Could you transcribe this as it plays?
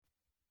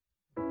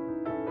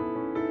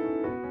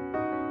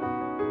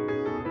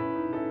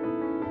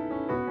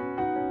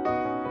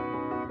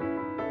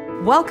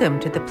Welcome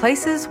to the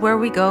Places Where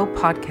We Go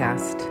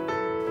podcast.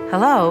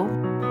 Hello,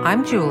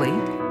 I'm Julie.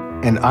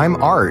 And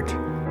I'm Art.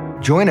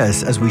 Join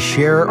us as we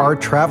share our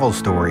travel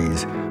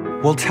stories.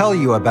 We'll tell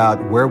you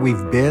about where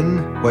we've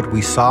been, what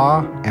we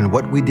saw, and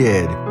what we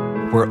did.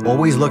 We're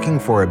always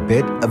looking for a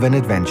bit of an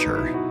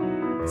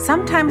adventure.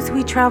 Sometimes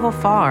we travel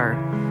far.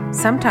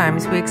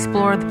 Sometimes we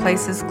explore the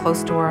places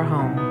close to our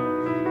home.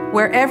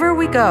 Wherever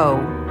we go,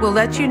 we'll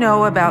let you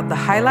know about the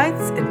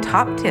highlights and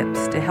top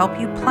tips to help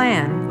you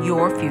plan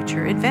your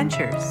future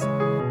adventures.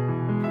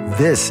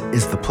 This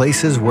is the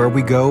Places Where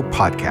We Go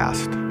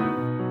podcast.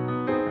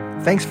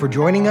 Thanks for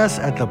joining us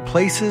at the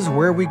Places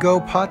Where We Go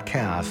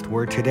podcast,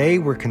 where today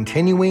we're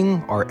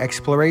continuing our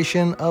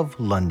exploration of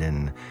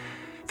London.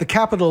 The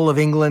capital of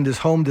England is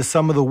home to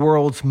some of the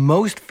world's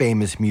most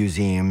famous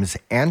museums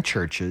and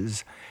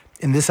churches.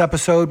 In this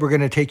episode, we're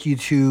going to take you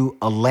to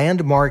a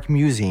landmark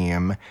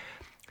museum,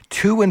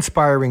 two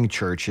inspiring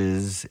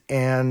churches,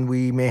 and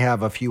we may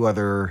have a few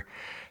other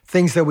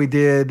things that we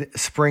did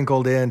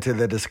sprinkled into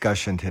the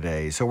discussion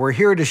today. So we're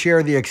here to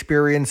share the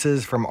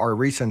experiences from our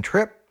recent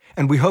trip,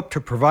 and we hope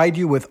to provide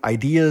you with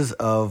ideas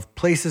of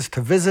places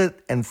to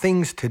visit and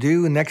things to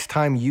do next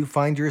time you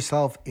find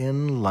yourself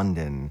in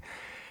London.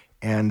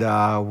 And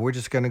we're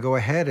just going to go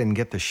ahead and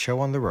get the show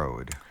on the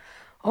road.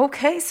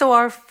 Okay, so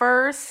our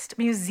first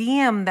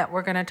museum that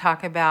we're going to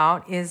talk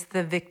about is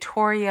the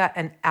Victoria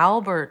and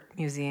Albert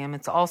Museum.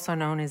 It's also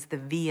known as the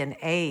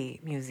V&A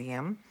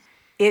Museum.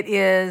 It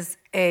is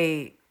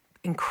a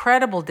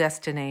incredible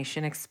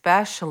destination,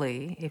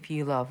 especially if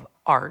you love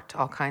art,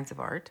 all kinds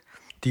of art.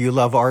 Do you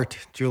love art,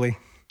 Julie?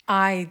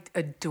 I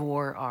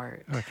adore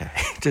art. Okay,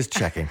 just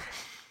checking.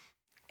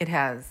 It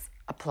has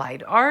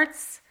applied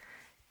arts,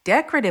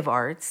 decorative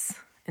arts,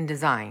 and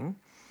design.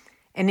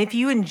 And if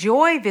you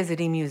enjoy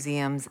visiting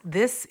museums,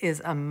 this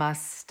is a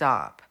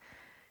must-stop.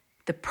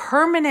 The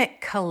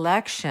permanent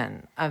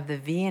collection of the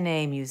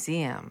V&A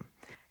Museum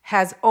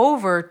has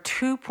over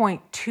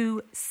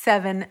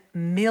 2.27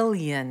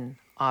 million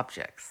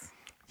objects.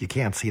 You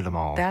can't see them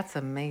all. That's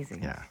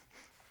amazing. Yeah.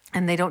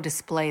 And they don't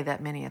display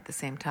that many at the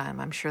same time.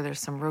 I'm sure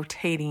there's some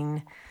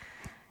rotating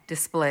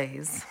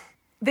displays.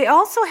 They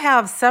also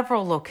have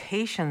several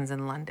locations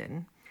in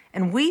London.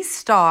 And we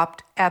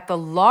stopped at the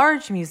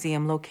large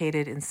museum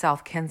located in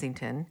South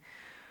Kensington,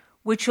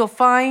 which you'll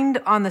find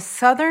on the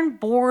southern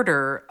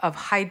border of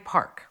Hyde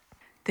Park.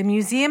 The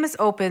museum is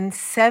open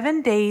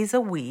 7 days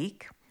a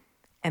week,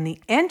 and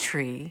the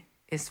entry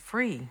is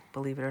free,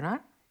 believe it or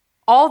not.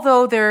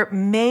 Although there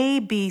may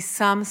be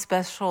some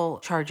special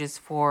charges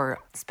for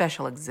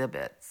special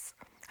exhibits.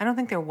 I don't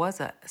think there was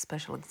a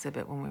special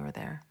exhibit when we were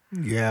there.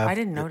 Yeah. I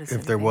didn't notice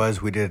If there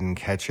was, we didn't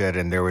catch it,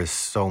 and there was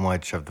so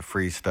much of the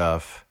free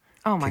stuff.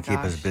 Oh my to keep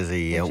us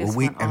busy.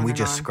 We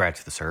just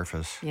scratched the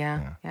surface.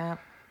 Yeah.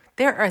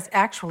 There is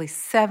actually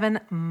 7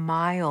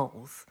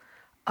 miles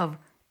of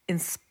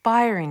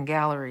inspiring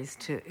galleries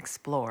to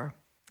explore.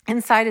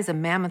 Inside is a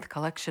mammoth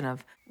collection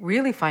of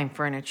really fine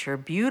furniture,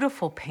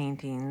 beautiful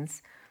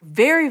paintings,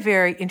 very,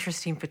 very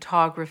interesting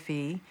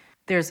photography.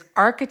 There's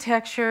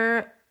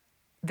architecture,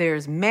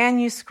 there's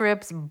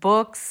manuscripts,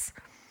 books,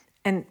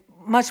 and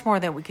much more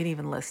that we could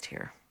even list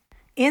here.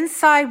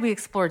 Inside, we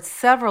explored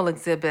several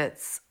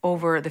exhibits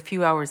over the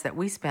few hours that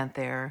we spent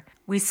there.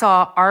 We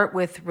saw art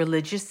with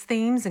religious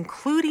themes,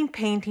 including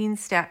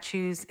paintings,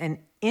 statues, and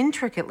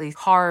intricately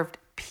carved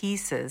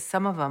pieces,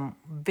 some of them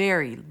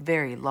very,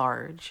 very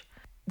large.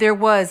 There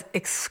was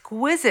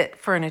exquisite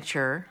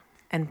furniture,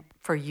 and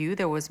for you,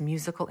 there was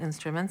musical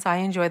instruments. I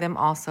enjoy them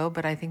also,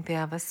 but I think they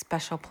have a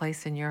special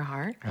place in your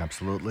heart.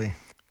 Absolutely.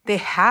 They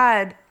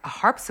had a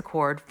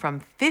harpsichord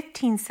from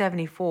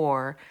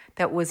 1574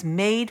 that was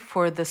made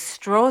for the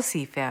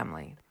Strozzi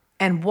family,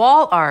 and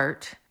wall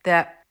art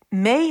that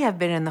may have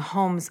been in the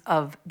homes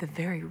of the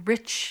very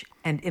rich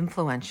and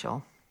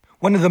influential.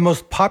 One of the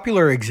most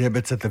popular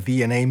exhibits at the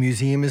V&A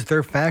Museum is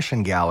their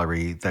fashion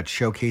gallery that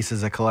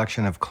showcases a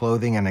collection of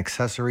clothing and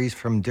accessories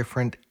from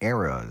different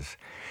eras.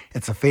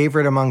 It's a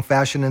favorite among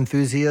fashion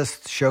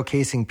enthusiasts,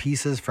 showcasing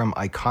pieces from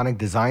iconic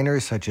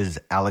designers such as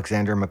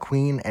Alexander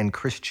McQueen and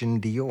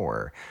Christian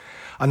Dior.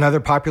 Another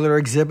popular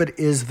exhibit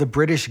is the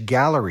British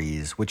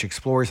Galleries, which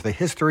explores the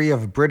history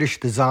of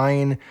British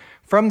design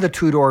from the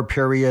Tudor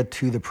period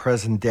to the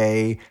present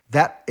day.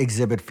 That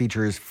exhibit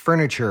features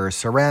furniture,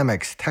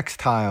 ceramics,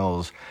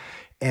 textiles,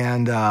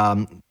 and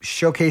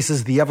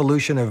showcases the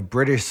evolution of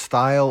British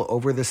style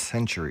over the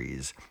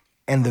centuries.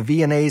 And the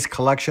V&A's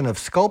collection of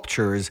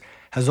sculptures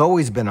has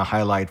always been a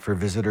highlight for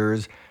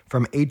visitors,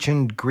 from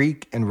ancient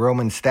Greek and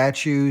Roman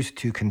statues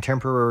to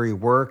contemporary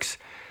works.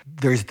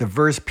 There's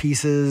diverse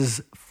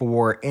pieces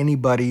for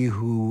anybody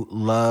who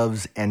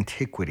loves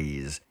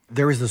antiquities.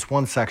 There was this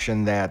one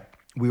section that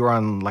we were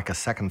on like a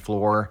second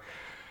floor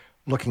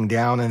looking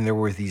down, and there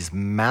were these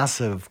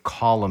massive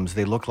columns.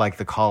 They looked like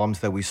the columns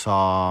that we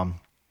saw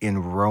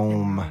in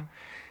Rome.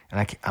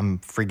 And I'm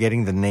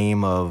forgetting the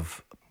name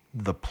of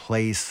the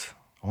place.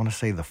 I want to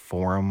say the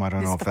Forum. I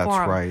don't know if that's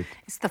right.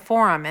 It's the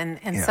Forum. And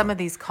some of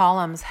these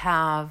columns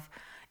have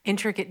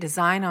intricate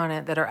design on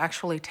it that are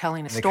actually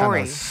telling a They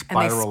story.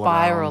 kind of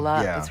spiral around.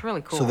 up. Yeah. It's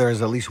really cool. So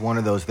there's at least one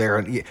of those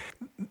there.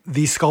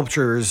 These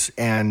sculptures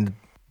and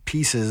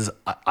pieces,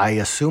 I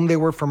assume they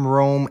were from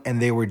Rome,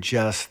 and they were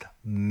just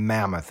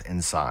mammoth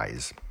in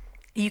size.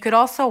 You could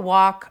also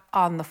walk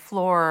on the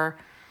floor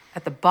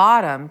at the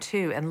bottom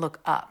too and look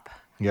up.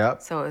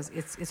 Yep. So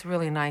it's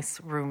really nice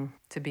room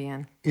to be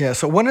in. Yeah,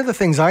 so one of the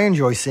things I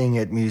enjoy seeing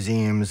at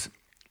museums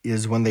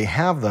is when they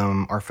have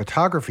them are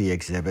photography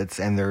exhibits,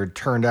 and they're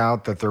turned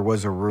out that there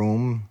was a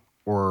room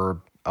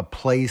or a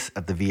place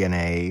at the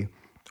V&A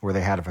where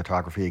they had a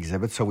photography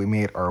exhibit, so we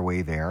made our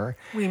way there.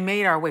 We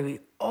made our way. We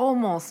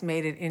almost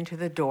made it into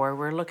the door.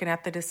 We're looking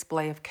at the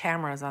display of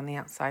cameras on the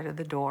outside of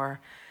the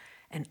door,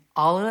 and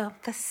all of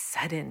a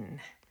sudden,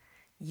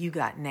 you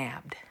got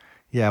nabbed.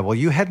 Yeah, well,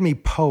 you had me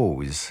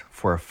pose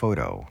for a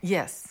photo.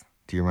 Yes.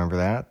 Do you remember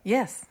that?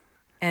 Yes.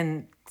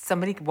 And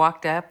somebody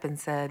walked up and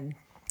said,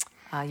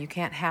 you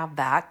can't have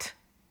that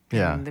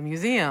in the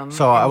museum.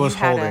 So I was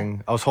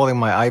holding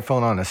my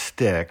iPhone on a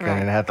stick, Right.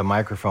 and it had the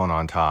microphone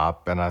on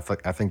top, and I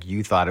think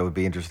you thought it would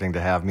be interesting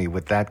to have me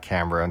with that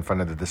camera in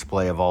front of the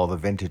display of all the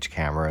vintage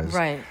cameras.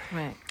 Right.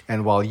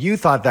 And while you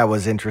thought that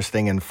was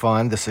interesting and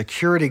fun, the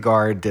security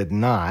guard did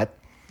not.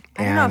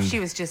 I don't know if she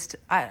was just,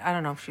 I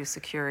don't know if she was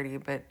security,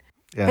 but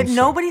And so-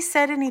 nobody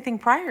said anything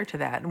prior to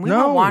that. And we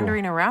No. were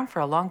wandering around for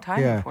a long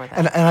time before that.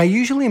 And I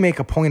usually make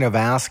a point of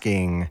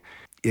asking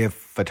if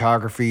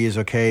photography is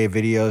okay,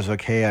 video is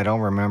okay. I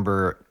don't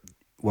remember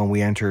when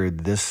we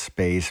entered this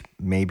space.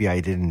 Maybe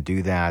I didn't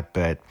do that,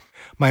 but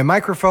my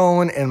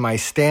microphone and my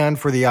stand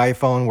for the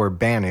iPhone were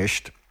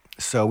banished.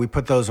 So we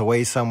put those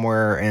away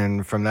somewhere,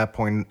 and from that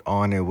point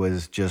on, it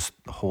was just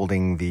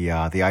holding the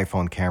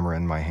iPhone camera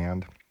in my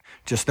hand.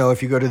 Just know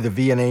if you go to the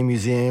V&A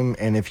Museum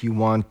and if you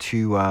want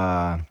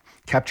to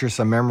capture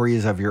some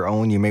memories of your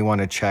own, you may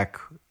want to check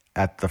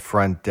at the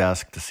front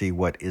desk to see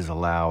what is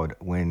allowed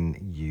when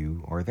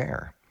you are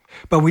there.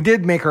 But we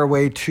did make our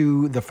way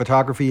to the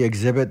photography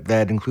exhibit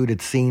that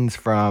included scenes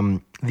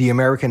from the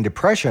American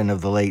Depression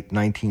of the late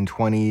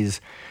 1920s.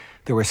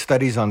 There were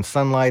studies on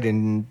sunlight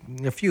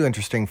and a few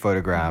interesting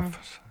photographs.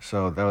 Mm-hmm.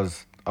 So that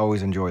was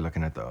always enjoy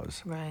looking at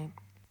those. Right.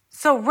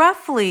 So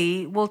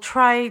roughly, we'll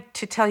try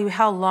to tell you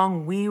how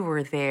long we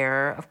were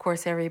there. Of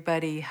course,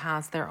 everybody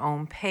has their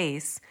own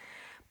pace.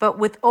 But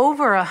with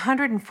over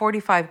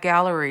 145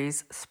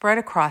 galleries spread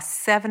across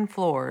 7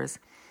 floors,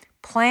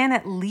 plan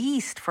at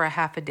least for a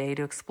half a day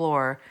to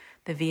explore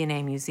the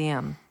V&A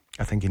Museum.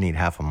 I think you need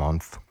half a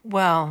month.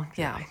 Well,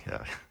 yeah.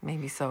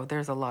 Maybe so.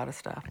 There's a lot of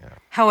stuff. Yeah.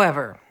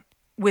 However,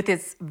 with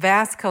its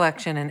vast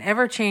collection and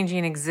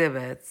ever-changing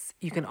exhibits,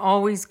 you can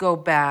always go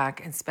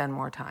back and spend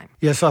more time.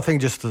 Yes, I think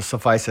just to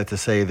suffice it to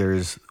say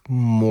there's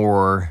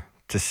more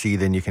to see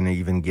than you can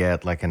even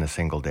get like in a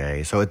single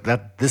day. So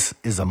this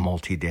is a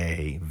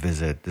multi-day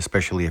visit,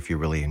 especially if you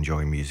really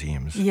enjoy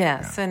museums.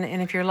 Yes, yeah.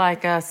 And if you're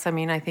like us, I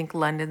mean, I think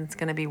London's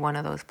going to be one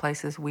of those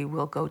places we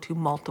will go to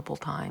multiple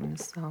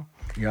times. So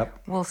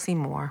we'll see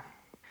more.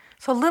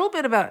 So a little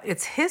bit about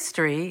its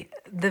history.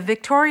 The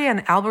Victoria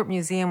and Albert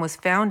Museum was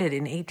founded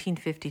in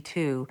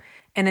 1852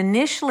 and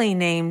initially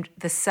named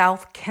the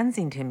South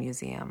Kensington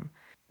Museum.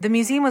 The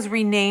museum was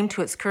renamed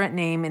to its current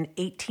name in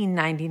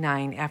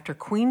 1899 after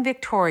Queen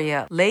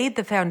Victoria laid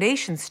the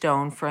foundation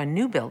stone for a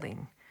new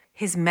building.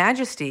 His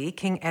Majesty,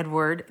 King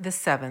Edward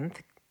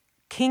VII,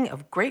 King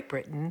of Great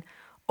Britain,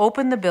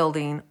 opened the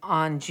building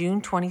on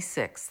June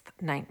 26,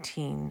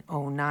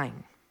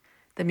 1909.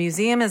 The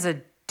museum is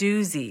a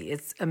doozy.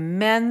 It's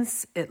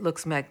immense. It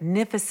looks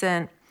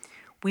magnificent.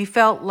 We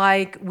felt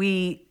like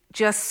we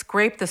just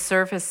scraped the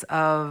surface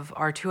of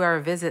our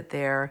 2-hour visit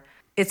there.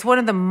 It's one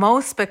of the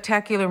most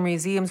spectacular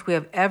museums we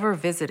have ever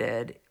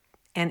visited,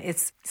 and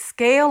its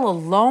scale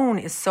alone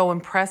is so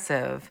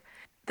impressive.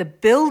 The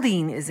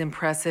building is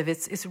impressive.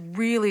 It's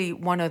really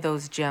one of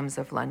those gems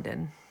of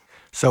London.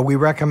 So we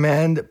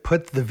recommend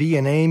put the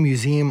V&A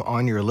Museum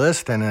on your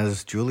list, and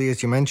as Julie,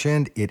 as you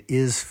mentioned, it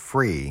is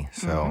free.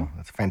 So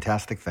that's a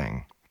fantastic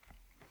thing.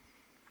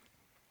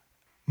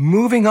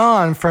 Moving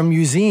on from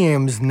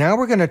museums, now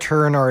we're going to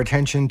turn our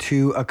attention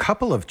to a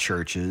couple of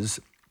churches.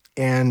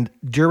 And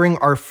during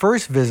our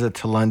first visit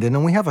to London,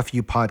 and we have a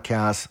few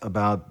podcasts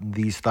about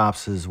these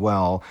stops as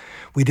well,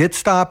 we did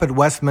stop at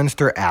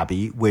Westminster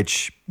Abbey,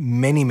 which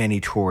many, many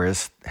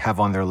tourists have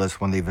on their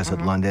list when they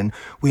visit London.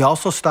 We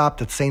also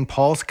stopped at St.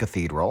 Paul's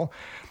Cathedral.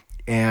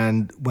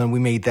 And when we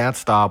made that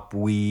stop,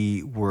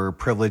 we were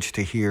privileged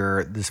to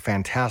hear this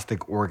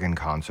fantastic organ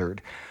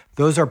concert.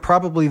 Those are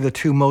probably the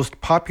 2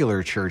 most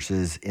popular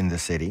churches in the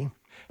city.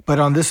 But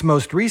on this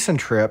most recent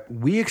trip,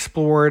 we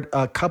explored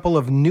a couple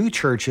of new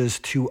churches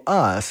to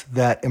us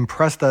that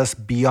impressed us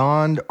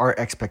beyond our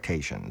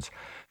expectations.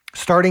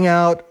 Starting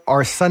out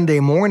our Sunday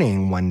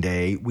morning one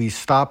day, we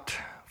stopped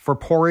for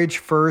porridge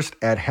first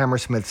at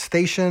Hammersmith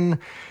Station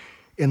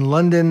in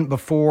London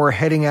before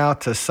heading out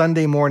to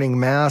Sunday morning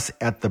Mass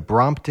at the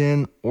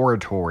Brompton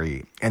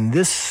Oratory. And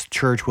this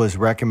church was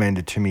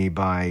recommended to me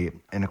by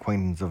an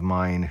acquaintance of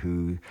mine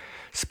who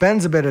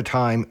spends a bit of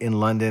time in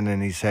London,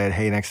 and he said,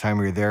 hey, next time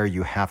you're there,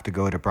 you have to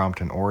go to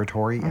Brompton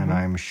Oratory, and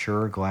I'm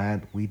sure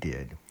glad we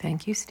did.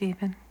 Thank you,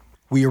 Stephen.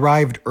 We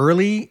arrived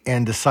early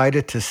and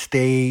decided to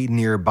stay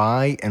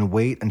nearby and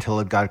wait until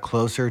it got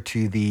closer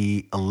to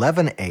the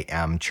 11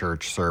 a.m.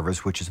 church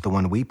service, which is the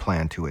one we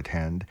plan to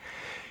attend.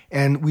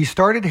 And we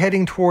started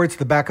heading towards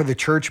the back of the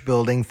church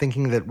building,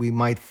 thinking that we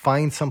might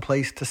find some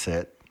place to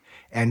sit.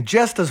 And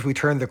just as we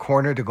turned the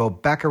corner to go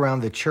back around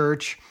the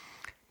church,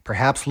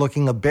 perhaps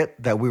looking a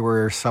bit that we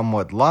were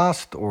somewhat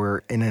lost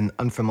or in an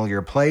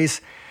unfamiliar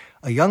place,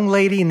 a young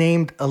lady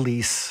named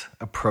Elise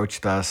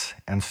approached us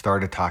and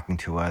started talking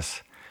to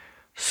us.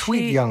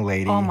 Sweet young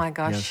lady. Oh my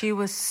gosh, Yes. She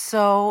was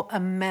so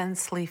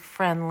immensely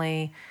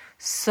friendly,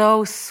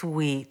 so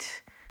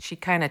sweet. She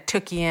kind of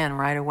took you in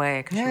right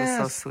away because she was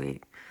so Yes.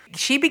 sweet.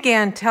 She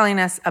began telling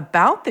us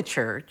about the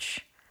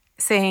church,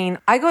 saying,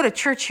 I go to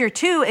church here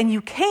too, and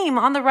you came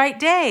on the right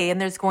day,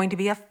 and there's going to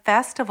be a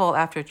festival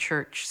after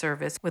church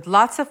service with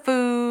lots of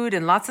food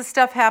and lots of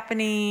stuff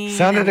happening.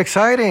 Sounded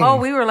exciting. Oh,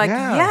 we were like,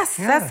 Yeah, yes,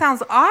 yeah. that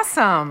sounds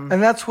awesome.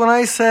 And that's when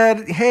I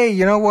said, hey,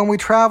 when we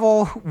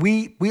travel,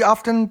 we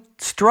often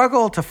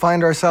struggle to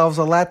find ourselves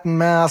a Latin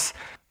mass,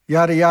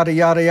 yada, yada,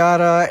 yada,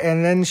 yada.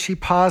 And then she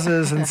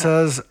pauses and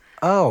says,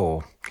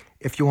 oh,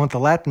 if you want the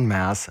Latin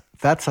mass,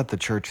 that's at the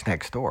church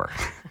next door.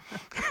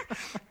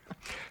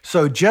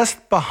 So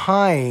just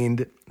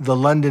behind the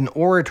London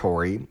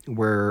Oratory,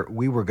 where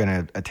we were going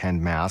to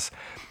attend mass,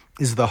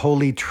 is the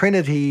Holy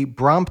Trinity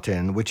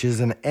Brompton, which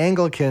is an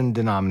Anglican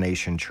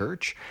denomination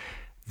church.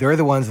 They're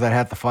the ones that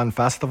had the fun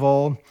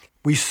festival.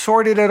 We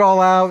sorted it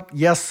all out.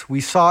 Yes,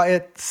 we saw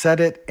it, said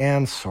it,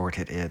 and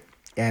sorted it.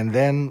 And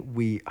then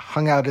we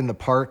hung out in the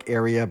park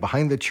area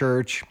behind the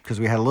church because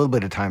we had a little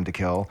bit of time to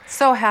kill.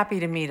 So happy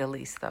to meet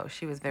Elise, though.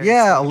 She was very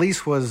Yeah, sweet.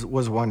 Elise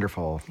was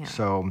wonderful. Yeah.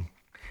 So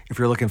if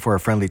you're looking for a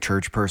friendly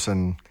church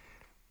person,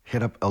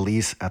 hit up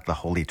Elise at the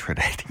Holy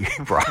Trinity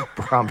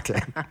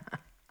Brompton.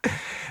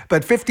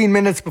 But 15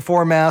 minutes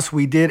before Mass,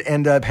 we did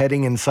end up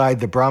heading inside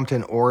the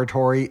Brompton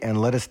Oratory,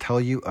 and let us tell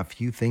you a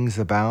few things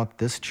about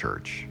this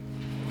church.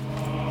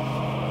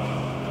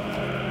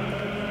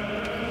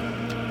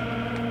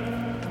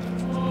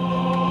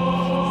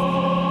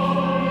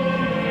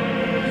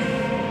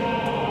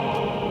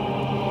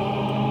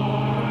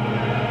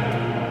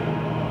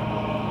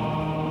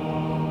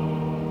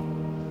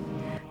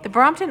 The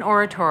Brompton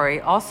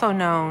Oratory, also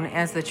known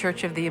as the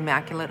Church of the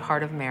Immaculate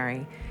Heart of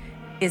Mary,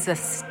 is a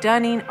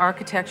stunning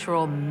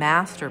architectural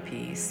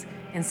masterpiece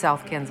in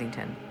South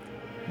Kensington.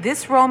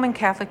 This Roman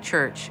Catholic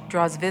church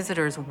draws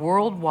visitors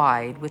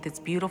worldwide with its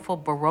beautiful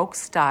Baroque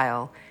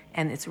style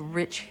and its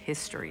rich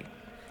history.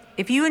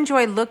 If you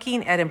enjoy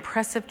looking at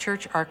impressive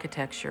church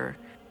architecture,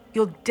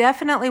 you'll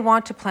definitely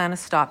want to plan a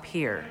stop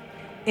here.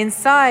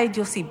 Inside,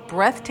 you'll see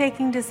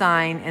breathtaking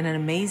design and an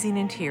amazing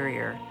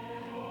interior.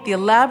 The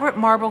elaborate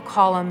marble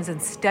columns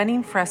and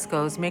stunning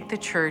frescoes make the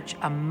church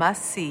a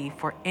must-see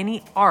for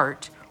any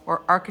art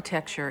or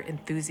architecture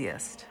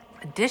enthusiast.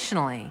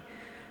 Additionally,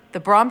 the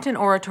Brompton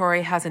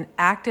Oratory has an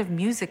active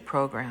music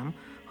program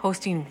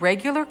hosting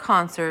regular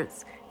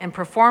concerts and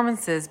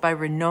performances by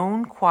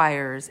renowned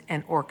choirs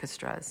and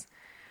orchestras.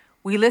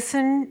 We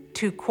listen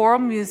to choral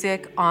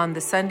music on the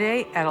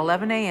Sunday at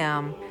 11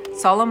 a.m.,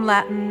 solemn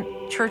Latin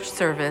church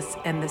service,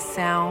 and the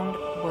sound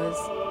was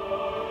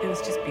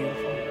just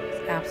beautiful.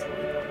 It was absolutely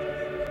gorgeous.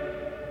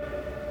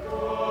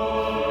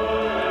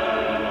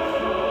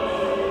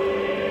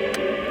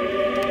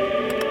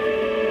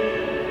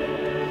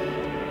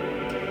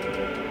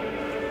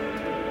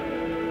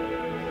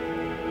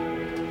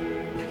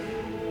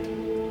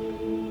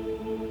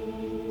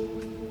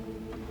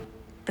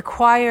 The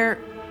choir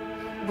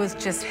was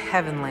just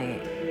heavenly,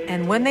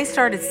 and when they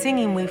started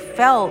singing, we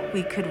felt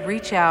we could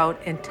reach out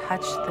and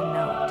touch the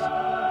note.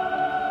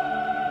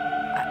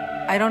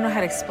 I don't know how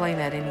to explain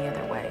that any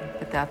other way,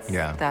 but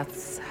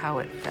that's how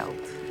it felt.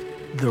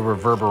 The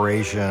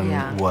reverberation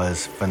Yeah.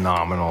 was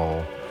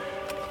phenomenal.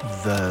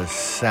 The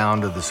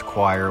sound of this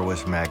choir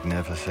was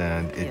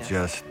magnificent. It Yes.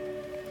 just,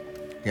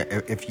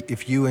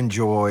 if you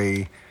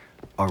enjoy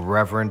a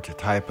reverent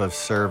type of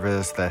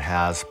service that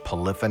has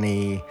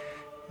polyphony,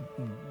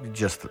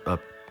 just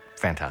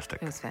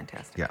fantastic. It was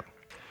fantastic. Yeah.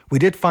 We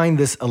did find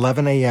this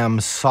 11 a.m.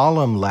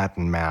 solemn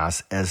Latin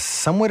Mass as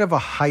somewhat of a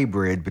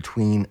hybrid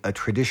between a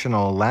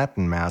traditional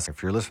Latin Mass.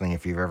 If you're listening,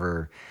 if you've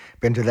ever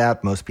been to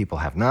that, most people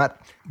have not,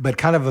 but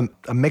kind of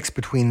a mix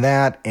between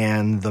that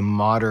and the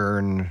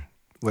modern,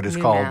 what is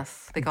New called,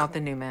 Mass. They call it the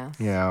New Mass.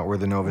 yeah, or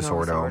the Novus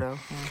Ordo. Yeah.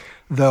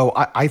 Though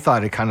I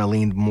thought it kind of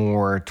leaned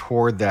more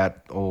toward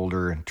that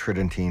older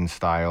Tridentine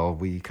style.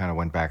 We kind of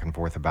went back and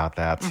forth about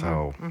that.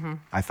 So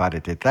I thought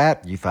it did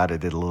that. You thought it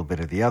did a little bit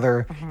of the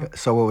other.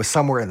 So it was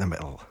somewhere in the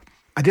middle.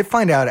 I did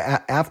find out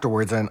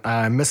afterwards, and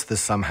I missed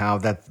this somehow,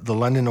 that the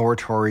London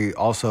Oratory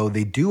also,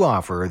 they do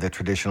offer the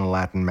traditional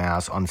Latin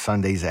Mass on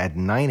Sundays at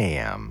 9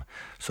 a.m.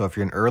 So if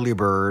you're an early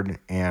bird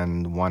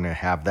and want to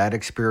have that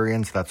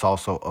experience, that's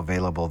also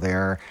available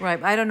there.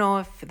 Right. I don't know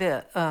if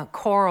the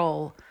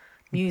choral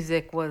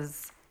music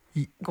was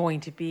going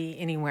to be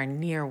anywhere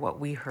near what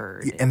we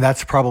heard. And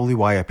that's probably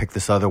why I picked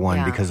this other one,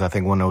 Yeah. because I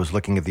think when I was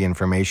looking at the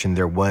information,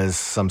 there was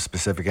some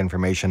specific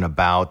information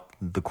about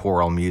the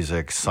choral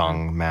music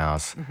sung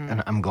Mass.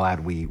 And I'm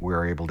glad we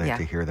were able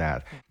to hear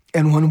that.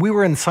 And when we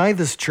were inside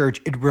this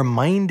church, it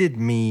reminded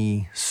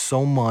me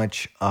so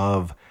much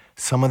of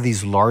some of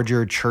these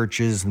larger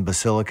churches and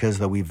basilicas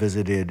that we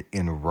visited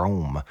in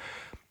Rome.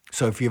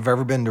 So if you've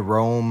ever been to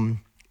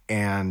Rome,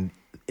 and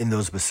in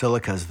those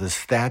basilicas, the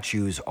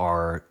statues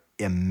are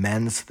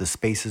immense, the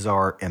spaces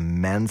are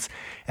immense,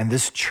 and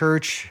this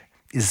church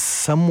is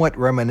somewhat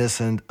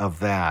reminiscent of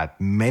that.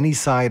 Many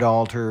side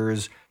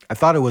altars. I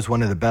thought it was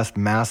one of the best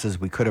masses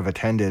we could have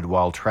attended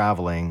while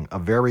traveling, a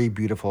very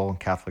beautiful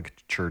Catholic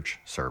church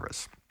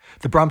service.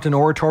 The Brompton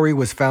Oratory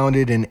was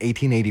founded in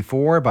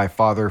 1884 by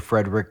Father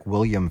Frederick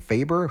William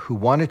Faber, who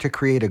wanted to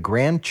create a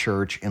grand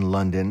church in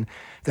London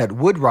that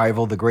would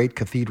rival the great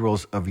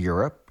cathedrals of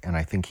Europe, and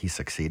I think he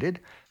succeeded.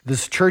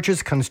 This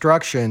church's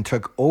construction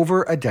took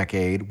over a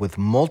decade with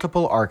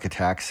multiple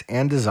architects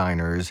and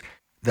designers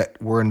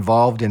that were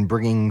involved in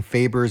bringing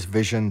Faber's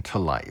vision to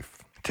life.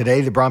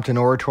 Today, the Brompton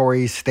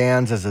Oratory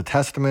stands as a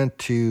testament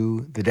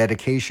to the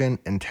dedication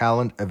and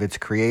talent of its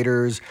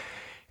creators.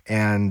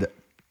 And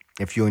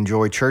if you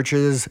enjoy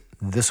churches,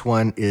 this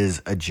one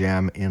is a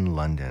gem in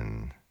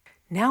London.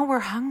 Now we're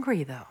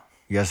hungry, though.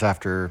 Yes,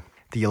 after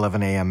the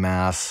 11 a.m.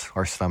 Mass,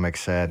 our stomach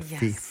said,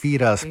 Yes,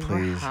 feed us, we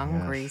please. were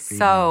hungry. Yes, feed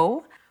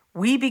So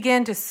we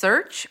began to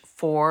search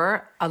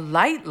for a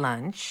light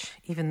lunch.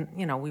 Even,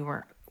 we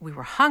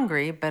were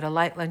hungry, but a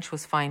light lunch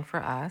was fine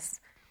for us.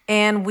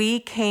 And we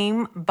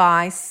came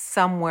by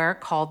somewhere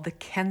called the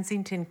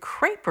Kensington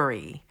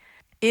Creperie.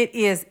 It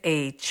is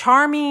a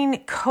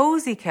charming,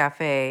 cozy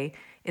cafe.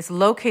 It's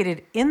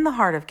located in the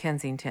heart of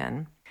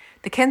Kensington.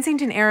 The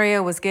Kensington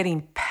area was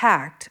getting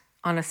packed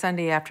on a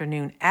Sunday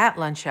afternoon at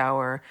lunch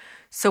hour,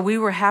 so we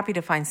were happy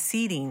to find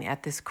seating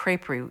at this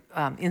creperie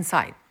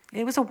inside.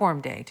 It was a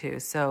warm day, too,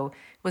 so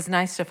it was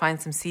nice to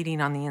find some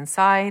seating on the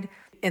inside.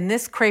 And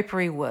this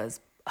creperie was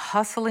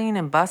hustling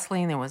and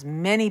bustling. There was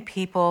many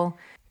people.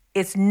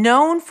 It's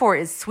known for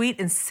its sweet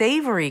and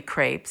savory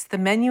crepes. The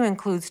menu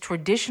includes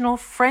traditional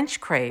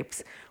French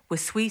crepes with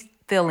sweet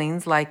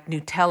fillings like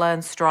Nutella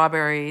and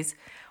strawberries,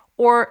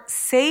 or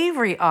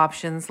savory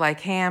options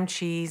like ham,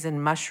 cheese,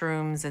 and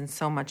mushrooms, and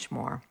so much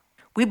more.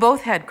 We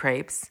both had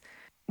crepes,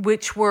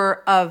 which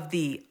were of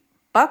the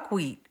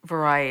buckwheat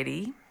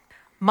variety.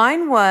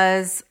 Mine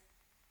was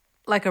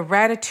like a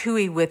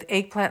ratatouille with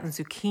eggplant and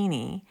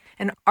zucchini.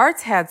 And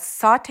Art's had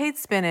sautéed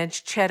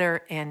spinach,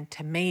 cheddar, and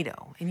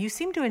tomato. And you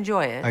seem to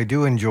enjoy it. I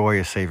do enjoy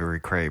a savory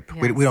crepe.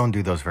 Yes. We don't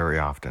do those very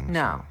often.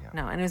 No.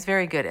 And it was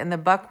very good. And the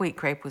buckwheat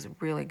crepe was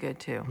really good,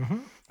 too. Mm-hmm.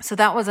 So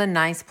that was a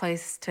nice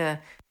place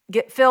to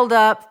get filled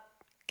up,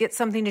 get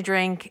something to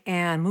drink,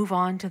 and move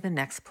on to the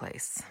next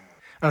place.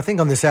 I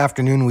think on this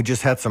afternoon, we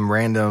just had some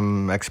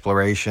random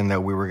exploration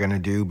that we were going to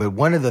do. But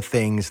one of the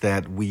things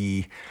that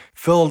we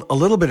filled a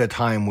little bit of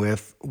time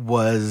with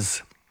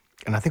was,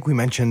 and I think we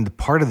mentioned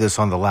part of this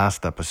on the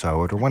last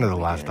episode, or one of the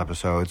last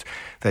episodes,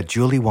 that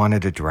Julie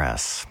wanted a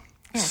dress.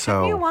 Yeah, it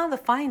took me a while to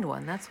find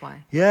one, that's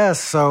why. Yeah,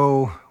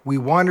 so we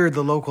wandered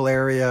the local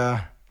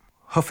area,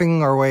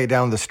 hoofing our way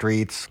down the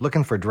streets,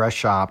 looking for dress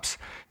shops.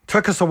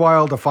 Took us a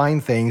while to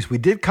find things. We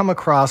did come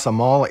across a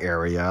mall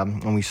area,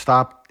 and we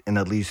stopped in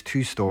at least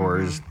 2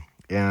 stores,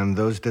 and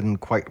those didn't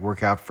quite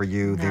work out for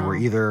you. No. They were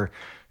either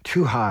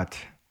too hot,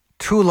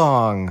 too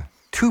long,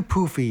 too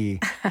poofy,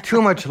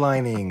 too much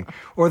lining,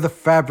 or the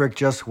fabric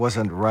just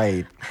wasn't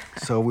right.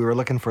 So we were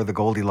looking for the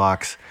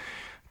Goldilocks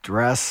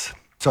dress.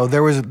 So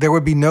there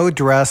would be no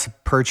dress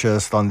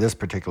purchased on this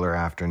particular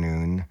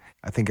afternoon.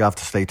 I think you'll have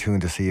to stay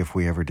tuned to see if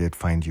we ever did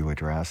find you a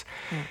dress.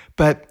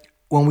 But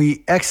when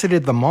we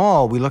exited the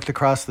mall, we looked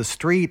across the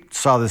street,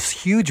 saw this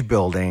huge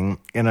building,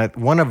 and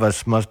one of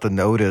us must have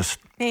noticed.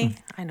 Me,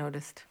 I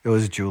noticed. It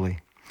was Julie.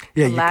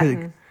 Yeah,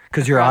 Latin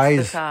because your across the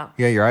eyes, top.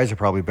 your eyes are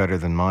probably better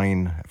than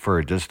mine for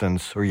a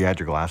distance, or you had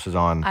your glasses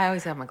on. I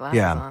always have my glasses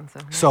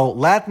on. So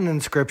Latin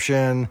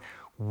inscription,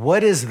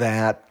 what is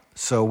that?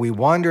 So we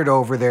wandered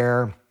over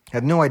there,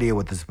 had no idea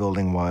what this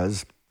building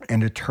was,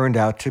 and it turned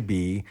out to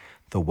be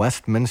the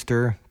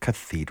Westminster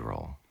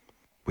Cathedral,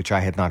 which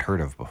I had not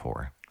heard of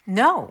before.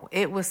 No,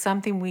 it was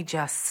something we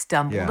just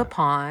stumbled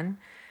upon.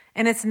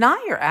 And it's not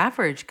your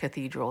average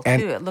cathedral, too.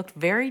 It looked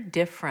very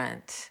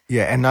different.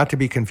 Yeah, and not to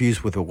be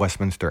confused with the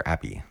Westminster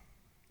Abbey.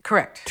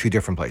 Correct. 2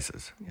 different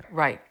places. Yeah.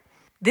 Right.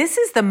 This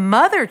is the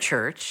mother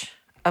church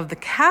of the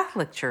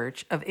Catholic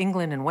Church of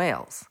England and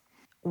Wales.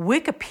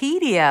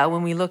 Wikipedia,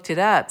 when we looked it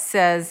up,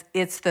 says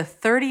it's the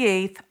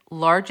 38th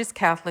largest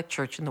Catholic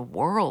church in the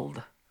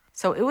world.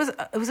 So it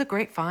was a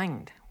great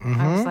find.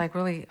 I was like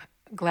really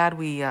glad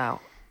we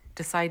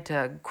decided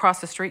to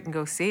cross the street and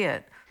go see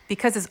it,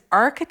 because its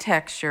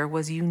architecture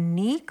was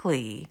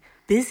uniquely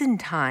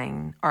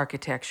Byzantine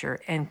architecture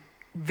and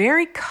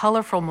very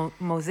colorful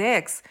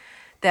mosaics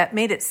that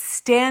made it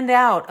stand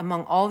out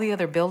among all the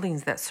other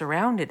buildings that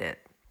surrounded it.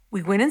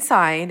 We went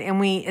inside and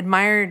we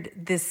admired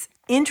this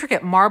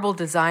intricate marble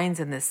designs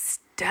and the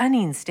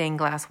stunning stained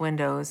glass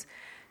windows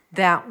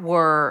that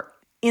were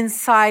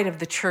inside of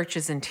the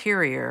church's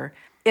interior.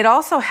 It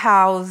also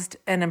housed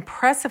an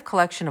impressive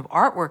collection of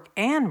artwork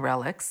and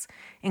relics,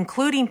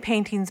 including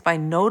paintings by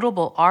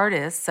notable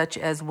artists such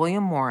as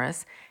William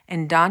Morris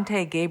and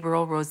Dante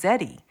Gabriel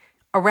Rossetti.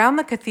 Around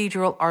the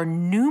cathedral are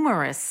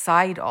numerous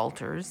side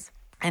altars,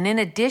 and in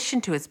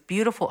addition to its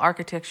beautiful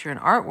architecture and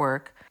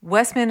artwork,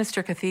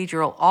 Westminster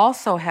Cathedral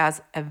also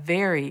has a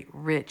very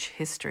rich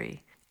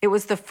history. It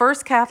was the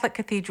first Catholic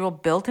cathedral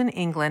built in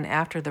England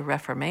after the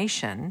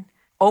Reformation,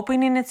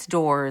 opening its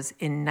doors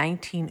in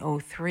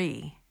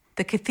 1903.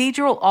 The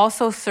cathedral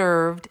also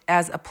served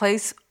as a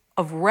place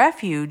of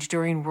refuge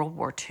during World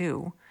War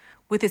II,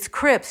 with its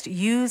crypts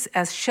used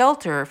as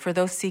shelter for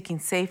those seeking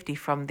safety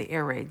from the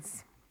air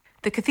raids.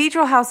 The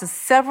cathedral houses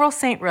several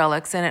saint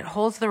relics, and it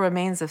holds the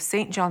remains of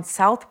St. John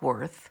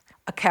Southworth,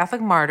 a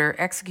Catholic martyr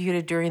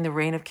executed during the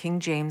reign of King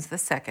James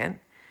II.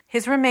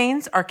 His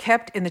remains are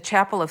kept in the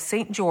chapel of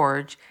St.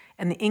 George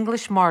and the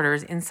English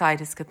martyrs inside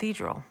his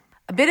cathedral.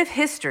 A bit of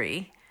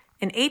history.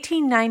 In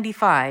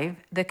 1895,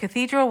 the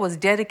cathedral was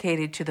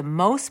dedicated to the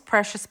most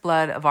precious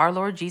blood of our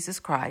Lord Jesus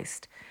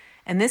Christ,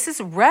 and this is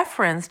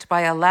referenced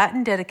by a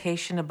Latin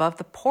dedication above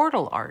the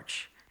portal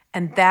arch.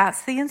 And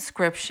that's the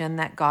inscription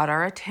that got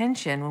our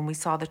attention when we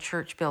saw the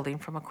church building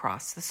from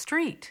across the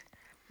street.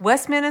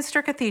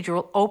 Westminster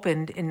Cathedral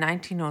opened in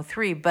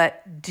 1903,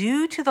 but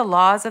due to the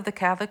laws of the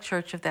Catholic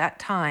Church of that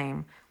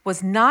time,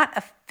 was not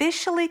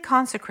officially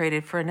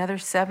consecrated for another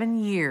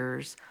 7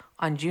 years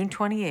on June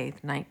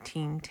 28,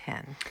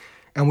 1910.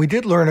 And we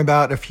did learn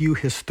about a few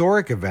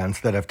historic events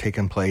that have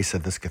taken place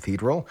at this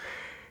cathedral.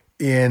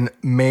 In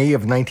May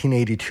of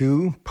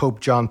 1982, Pope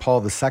John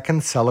Paul II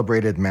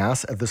celebrated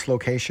Mass at this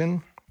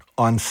location.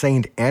 On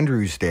St.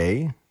 Andrew's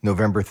Day,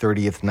 November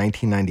 30th,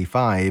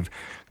 1995,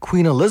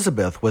 Queen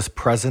Elizabeth was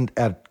present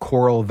at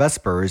Choral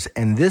Vespers,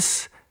 and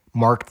this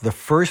marked the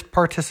first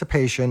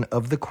participation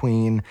of the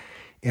Queen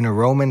in a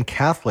Roman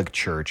Catholic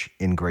church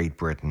in Great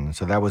Britain.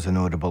 So that was a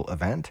notable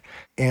event.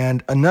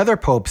 And another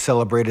pope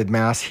celebrated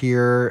Mass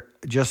here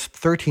just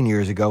 13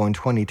 years ago in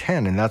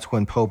 2010, and that's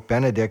when Pope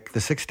Benedict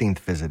XVI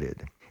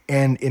visited.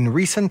 And in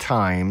recent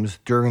times,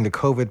 during the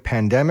COVID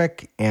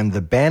pandemic and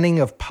the banning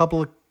of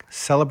public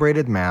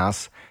celebrated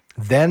Mass,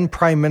 then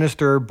Prime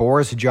Minister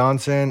Boris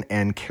Johnson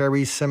and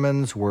Carrie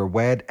Symonds were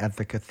wed at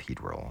the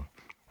cathedral.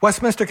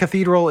 Westminster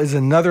Cathedral is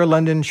another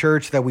London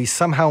church that we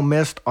somehow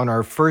missed on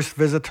our first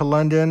visit to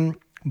London,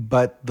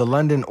 but the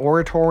London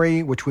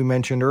Oratory, which we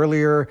mentioned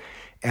earlier,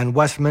 and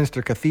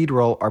Westminster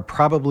Cathedral are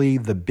probably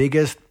the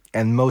biggest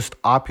and most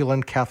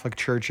opulent Catholic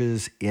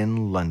churches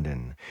in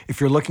London.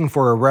 If you're looking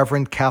for a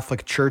reverent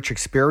Catholic church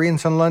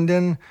experience in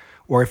London,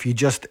 or if you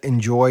just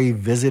enjoy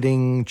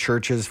visiting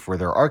churches for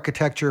their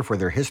architecture, for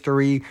their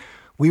history,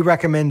 we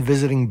recommend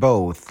visiting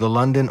both the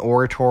London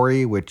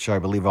Oratory, which I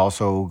believe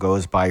also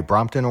goes by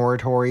Brompton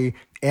Oratory,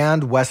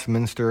 and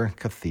Westminster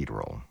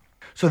Cathedral.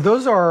 So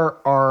those are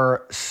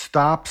our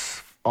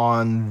stops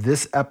on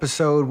this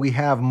episode. We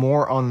have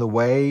more on the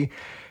way.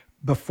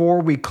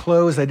 Before we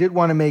close, I did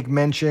want to make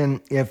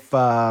mention, if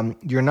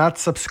you're not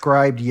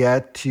subscribed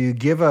yet, to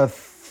give a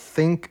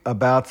think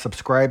about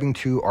subscribing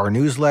to our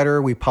newsletter.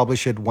 We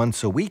publish it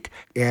once a week,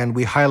 and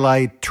we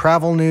highlight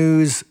travel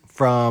news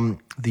from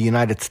the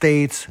United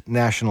States,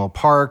 national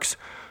parks,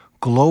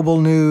 global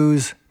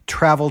news,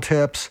 travel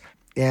tips,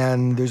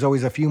 and there's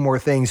always a few more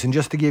things. And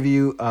just to give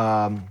you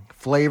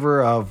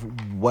flavor of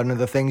one of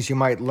the things you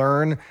might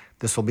learn,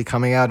 this will be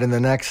coming out in the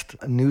next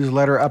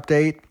newsletter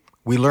update.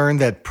 We learned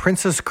that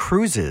Princess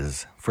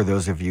Cruises, for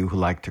those of you who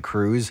like to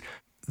cruise,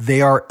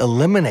 they are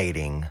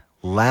eliminating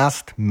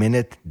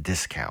last-minute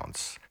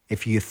discounts.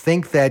 If you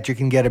think that you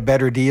can get a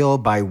better deal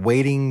by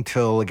waiting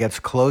till it gets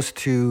close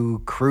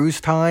to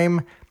cruise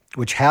time,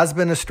 which has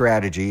been a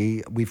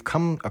strategy, we've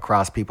come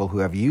across people who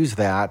have used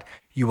that,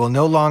 you will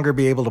no longer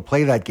be able to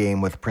play that game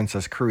with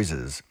Princess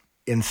Cruises.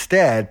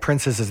 Instead,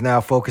 Princess is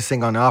now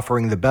focusing on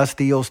offering the best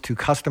deals to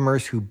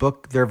customers who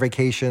book their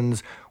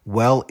vacations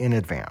well in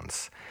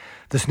advance.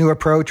 This new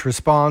approach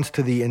responds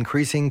to the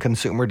increasing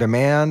consumer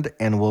demand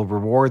and will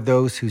reward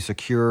those who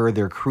secure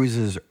their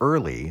cruises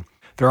early.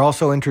 They're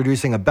also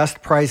introducing a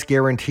best price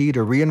guarantee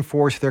to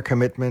reinforce their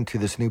commitment to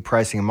this new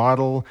pricing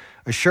model,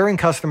 assuring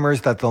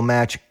customers that they'll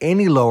match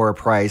any lower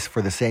price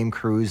for the same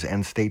cruise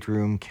and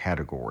stateroom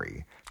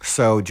category.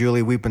 So,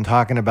 Julie, we've been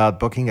talking about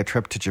booking a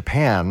trip to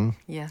Japan,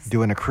 yes,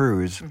 doing a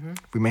cruise. Mm-hmm.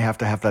 We may have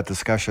to have that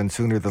discussion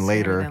sooner than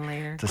later.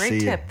 Great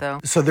tip, though.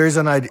 So there's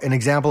an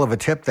example of a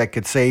tip that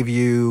could save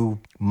you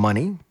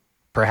money,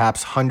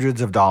 perhaps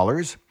hundreds of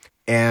dollars,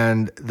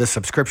 and the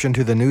subscription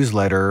to the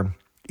newsletter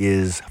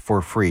is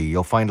for free.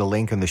 You'll find a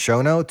link in the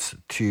show notes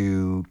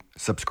to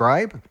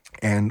subscribe,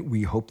 and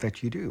we hope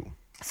that you do.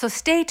 So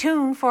stay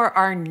tuned for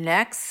our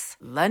next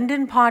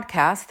London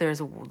podcast. There's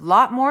a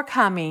lot more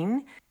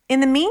coming. In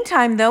the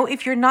meantime, though,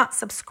 if you're not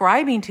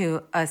subscribing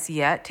to us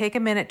yet, take a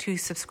minute to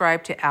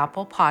subscribe to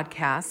Apple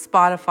Podcasts,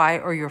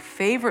 Spotify, or your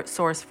favorite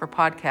source for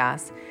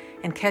podcasts,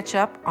 and catch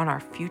up on our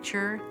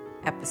future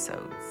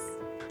episodes.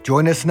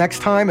 Join us next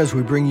time as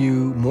we bring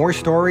you more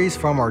stories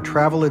from our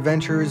travel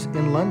adventures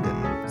in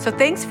London. So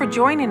thanks for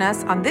joining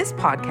us on this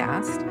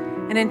podcast.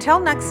 And until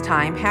next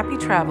time, happy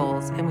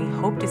travels, and we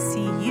hope to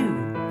see you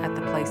at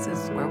the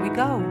places where we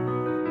go.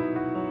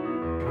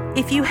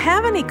 If you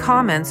have any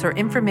comments or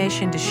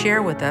information to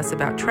share with us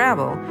about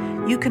travel,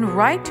 you can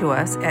write to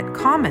us at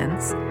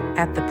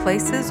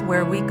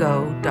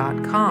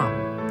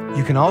comments@theplaceswherewego.com.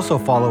 You can also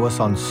follow us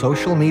on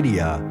social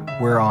media.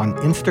 We're on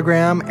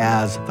Instagram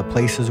as The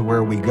Places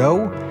Where We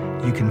Go.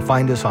 You can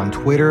find us on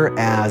Twitter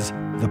as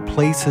The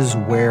Places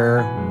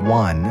Where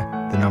One,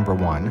 the number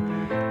one.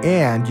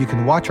 And you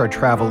can watch our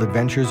travel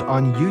adventures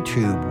on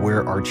YouTube,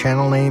 where our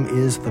channel name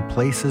is The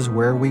Places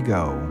Where We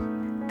Go.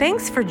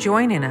 Thanks for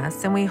joining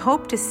us, and we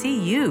hope to see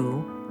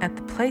you at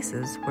the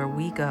places where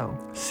we go.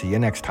 See you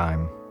next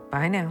time.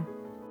 Bye now.